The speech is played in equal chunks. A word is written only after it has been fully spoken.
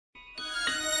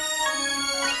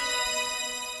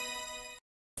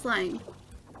slime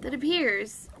that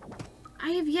appears.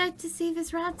 I have yet to see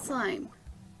this rat slime.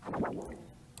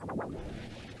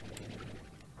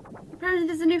 Apparently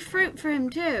there's a new fruit for him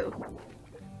too.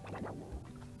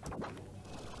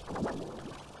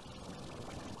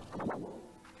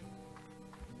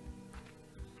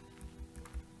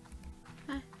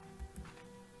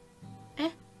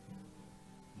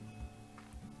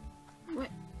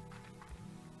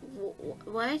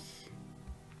 What?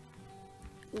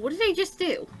 What did I just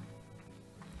do?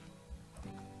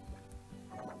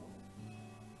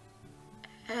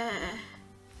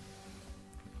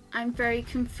 I'm very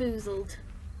confoozled.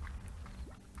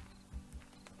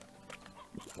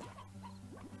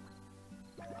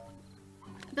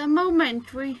 The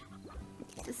moment we...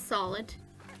 This is solid.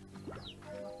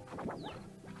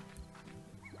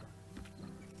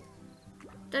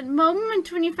 That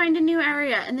moment when you find a new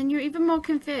area and then you're even more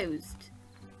confused.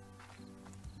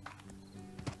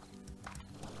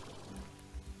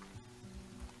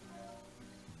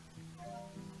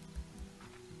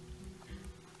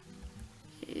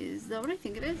 Is that what I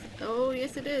think it is? Oh,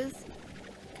 yes it is.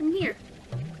 Come here.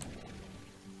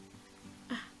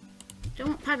 Don't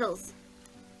want puddles.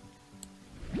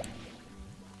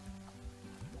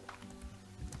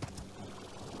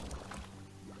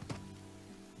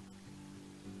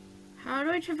 How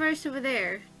do I traverse over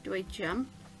there? Do I jump?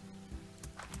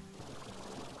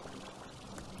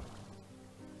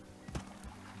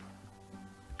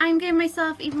 I'm getting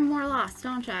myself even more lost,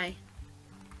 aren't I?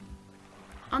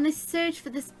 On this search for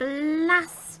this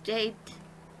blasted...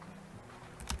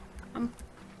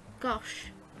 gosh.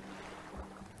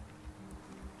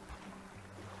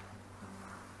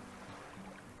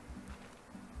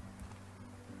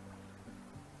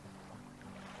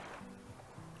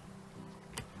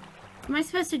 Am I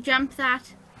supposed to jump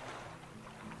that?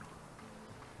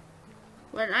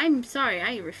 Well, I'm sorry,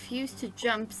 I refuse to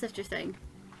jump such a thing.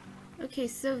 Okay,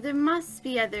 so there must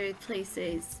be other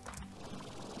places.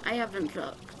 I haven't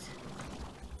looked.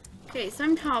 Okay, so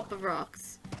I'm top of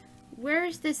rocks. Where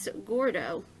is this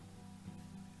Gordo?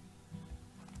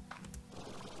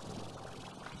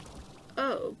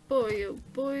 Oh boy, oh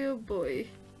boy, oh boy.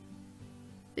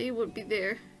 They would be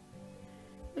there.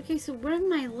 Okay, so what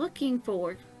am I looking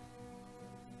for?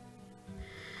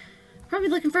 Probably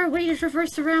looking for a way to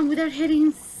traverse around without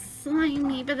hitting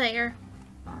slimy over there.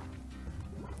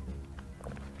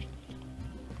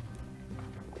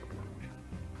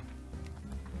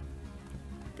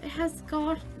 Has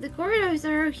got the Gordos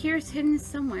are here hidden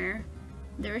somewhere.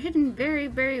 They're hidden very,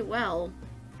 very well.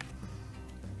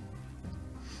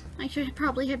 I should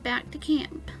probably head back to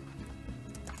camp.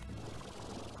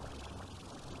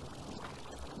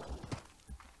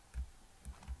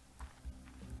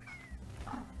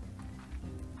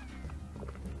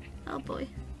 Oh boy.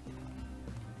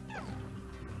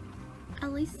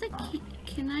 At least I can't.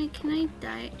 Can I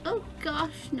die? Oh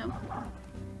gosh, no.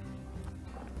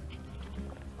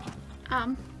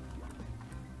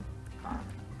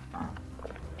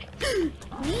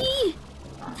 Me!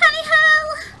 Tiny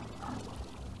hole!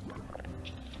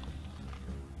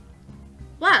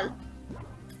 Well,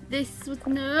 this was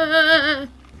no.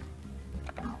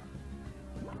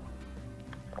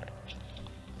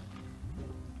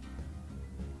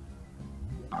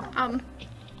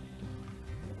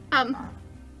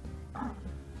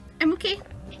 I'm okay.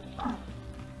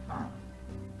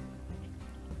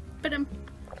 But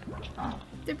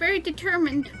they're very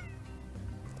determined.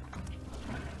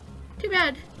 Too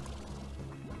bad.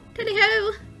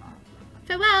 Tally-ho!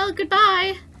 Farewell,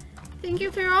 goodbye. Thank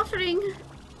you for your offering.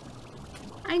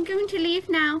 I'm going to leave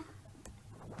now.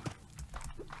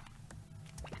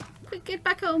 Quick, get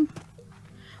back home.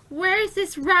 Where is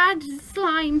this rad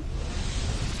slime?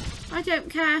 I don't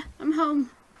care. I'm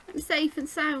home. I'm safe and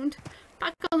sound.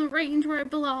 Back on the range where I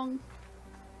belong.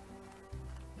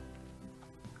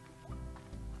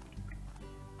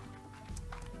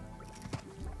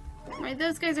 Right,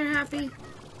 those guys are happy.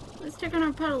 Let's check on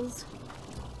our puddles.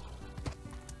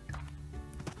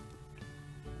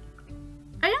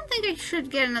 I don't think I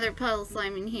should get another puddle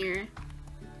slime in here.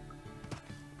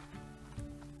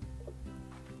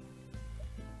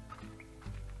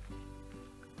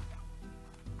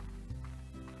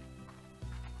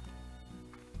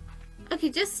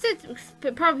 Okay,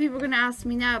 but probably people are gonna ask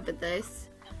me now about this.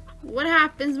 What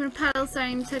happens when a puddle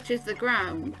slime touches the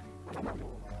ground?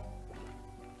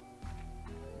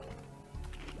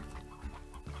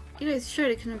 You guys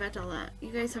surely couldn't have all that.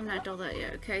 You guys haven't had all that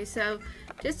yet, okay? So,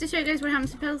 just to show you guys what happens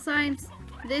to puddle slimes,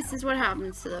 this is what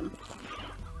happens to them.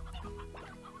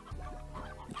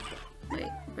 Wait,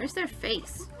 where's their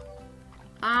face?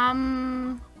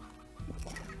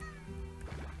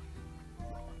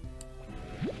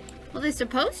 Well, they're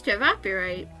supposed to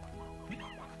evaporate.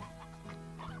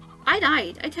 I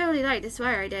died. I totally died. I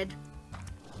swear I did.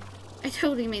 I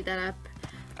totally made that up.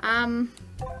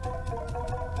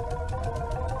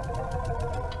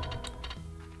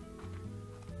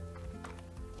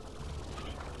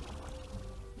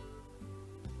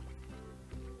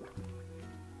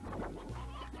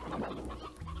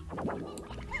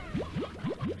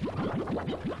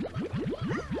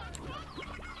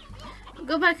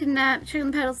 Go back and check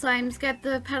on the petal slimes, get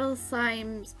the petal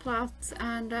slimes plots,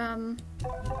 and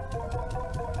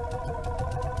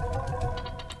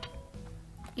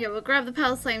yeah, we'll grab the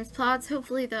petal slimes plots.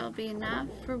 Hopefully that'll be enough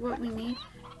for what we need.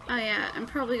 Oh yeah, I'm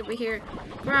probably over here.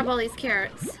 Grab all these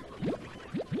carrots.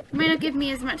 It might not give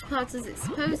me as much plots as it's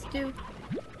supposed to,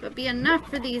 but be enough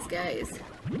for these guys.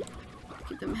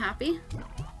 Keep them happy.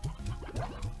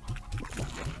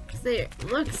 They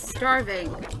look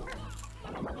starving.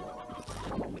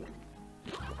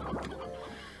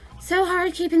 So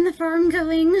hard keeping the farm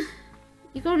going.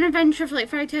 You go on an adventure for like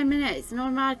 5-10 minutes and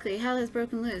automatically hell has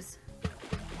broken loose.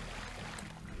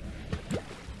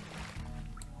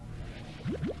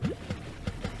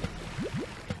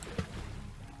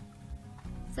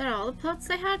 Is that all the plots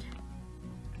I had?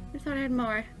 I thought I had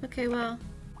more. Okay, well.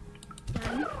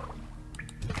 1,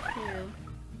 2.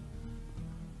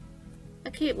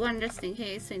 I'll keep one just in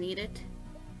case I need it.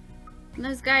 And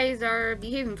those guys are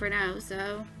behaving for now,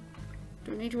 so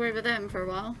don't need to worry about them for a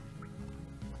while.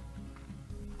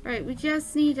 Right, we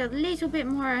just need a little bit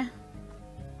more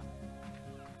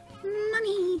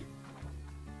money.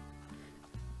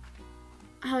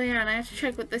 Oh yeah, and I have to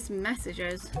check what this message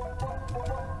is.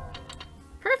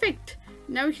 Perfect!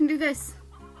 Now we can do this.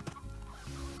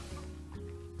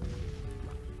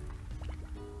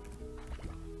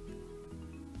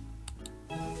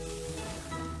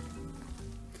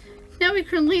 Now we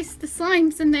can release the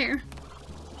slimes in there.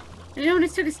 And it only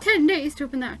took us 10 days to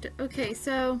open that. Okay,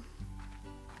 so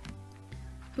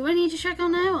who I need to check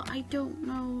on now? I don't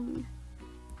know.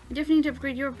 I definitely need to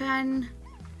upgrade your pen.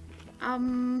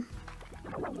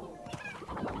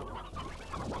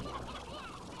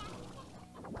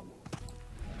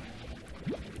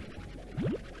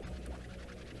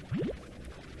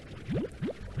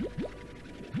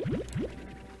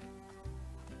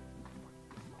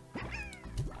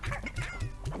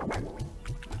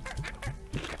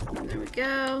 There we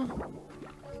go.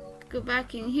 Go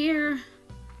back in here.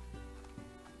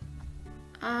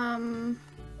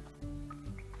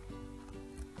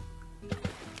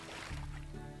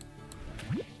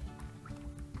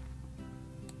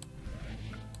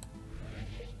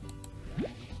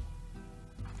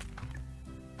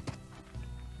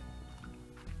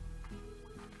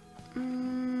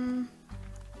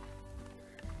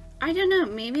 I don't know,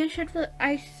 maybe I should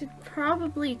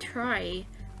probably try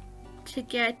to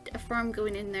get a farm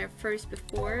going in there first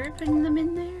before putting them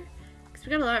in there. Because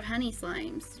we got a lot of honey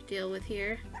slimes to deal with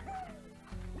here.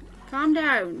 Calm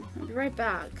down, I'll be right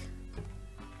back.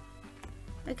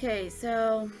 Okay,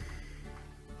 so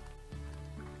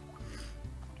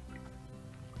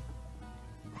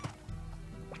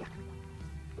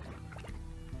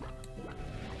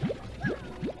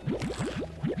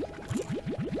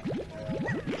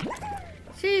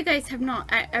you guys have not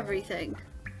everything.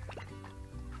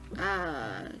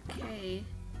 Okay.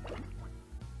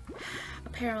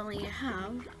 Apparently you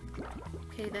have.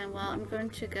 Okay then, well I'm going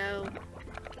to go.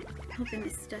 Hoping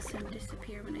this doesn't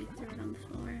disappear when I throw it on the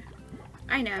floor.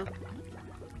 I know.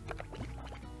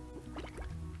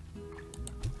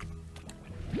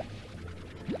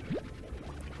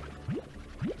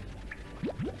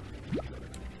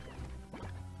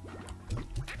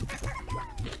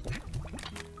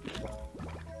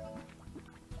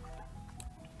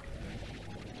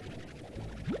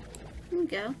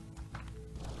 Go.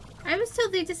 I was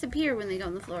told they disappear when they go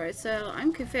on the floor, so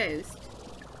I'm confused.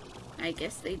 I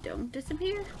guess they don't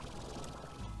disappear?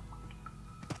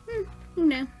 Who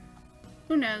knew?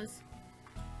 Who knows?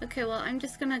 Okay, well, I'm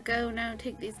just gonna go now and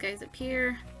take these guys up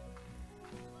here.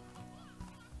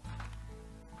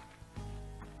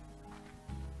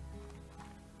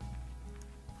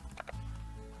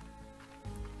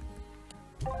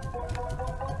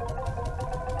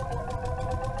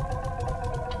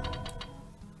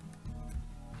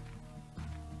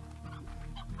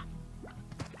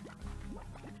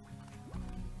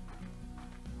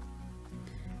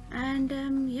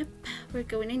 And, yep, we're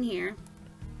going in here.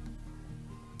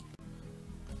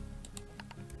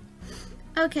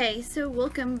 Okay, so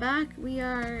welcome back. We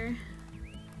are...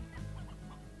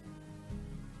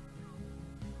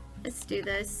 Let's do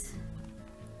this.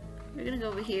 We're gonna go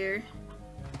over here.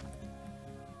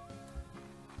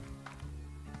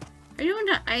 I don't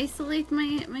want to isolate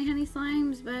my honey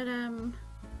slimes, but I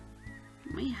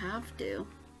might have to.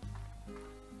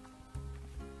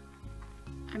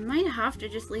 I might have to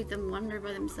just leave them wander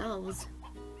by themselves.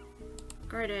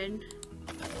 Guarded.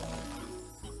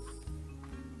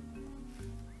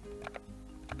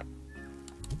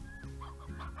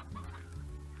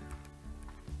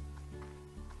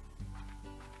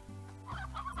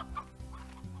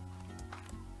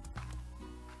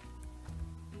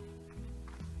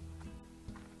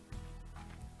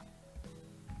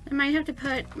 I might have to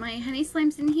put my honey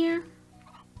slimes in here.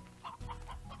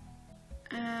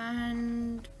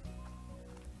 And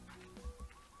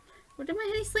what did my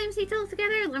honey slimes eat all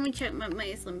together? Let me check my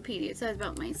Slimepedia. It says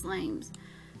about my slimes.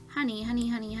 Honey, honey,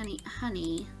 honey, honey,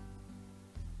 honey.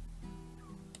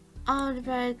 All the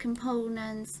bread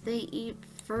components, they eat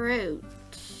fruit.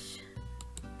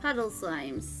 Puddle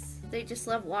slimes, they just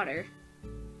love water.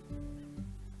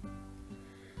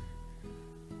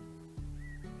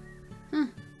 Huh.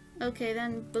 Okay,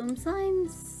 then boom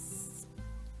slimes.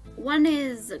 One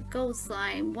is a gold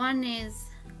slime, one is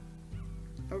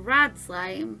a rad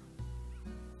slime.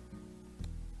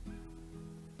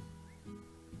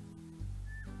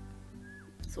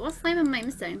 So what slime am I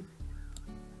missing?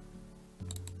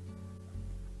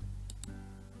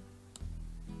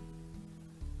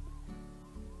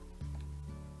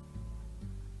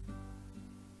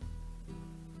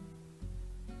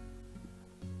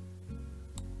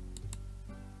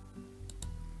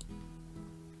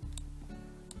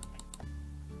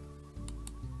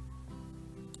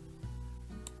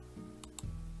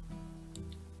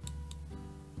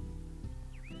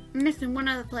 I'm missing one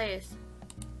other place.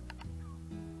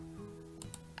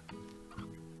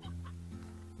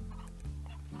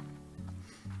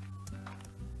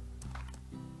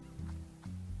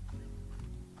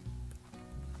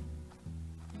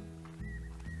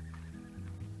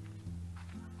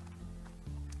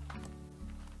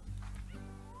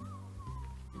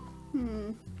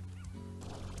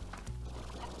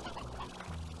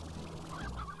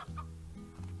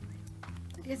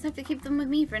 I guess I have to keep them with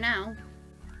me for now.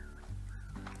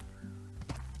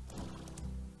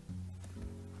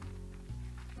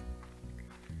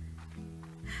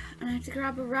 And I have to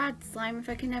grab a rad slime if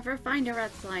I can ever find a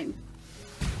rad slime.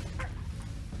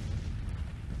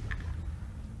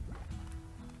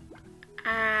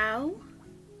 Ow.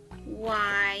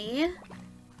 Why?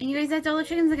 And you guys had all the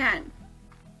chickens again.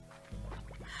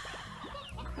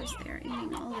 Of course they're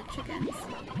eating all the chickens.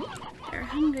 They're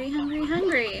hungry, hungry,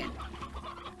 hungry.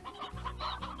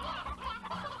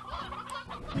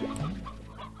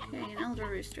 Okay, an elder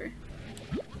rooster.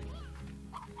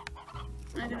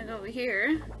 I'm gonna go over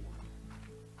here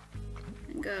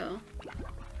and go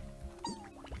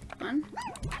 1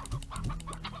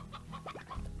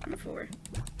 and 4.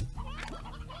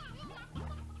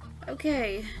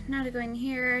 Okay, now to go in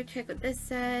here, check what this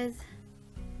says.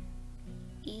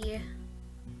 E.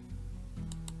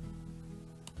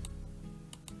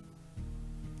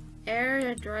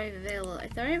 Air drive available. I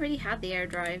thought I already had the air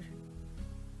drive.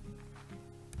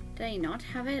 Did I not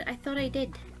have it? I thought I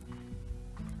did.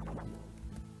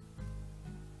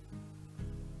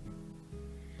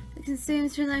 It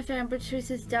consumes from lifetime, but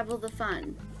chooses double the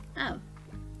fun. Oh.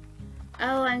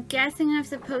 Oh, I'm guessing I'm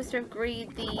supposed to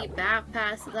upgrade the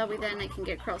backpack so that way then I can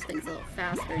get across things a little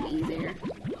faster and easier.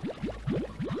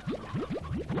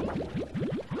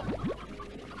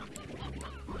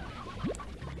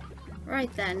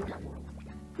 Right then.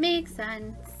 Makes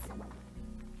sense.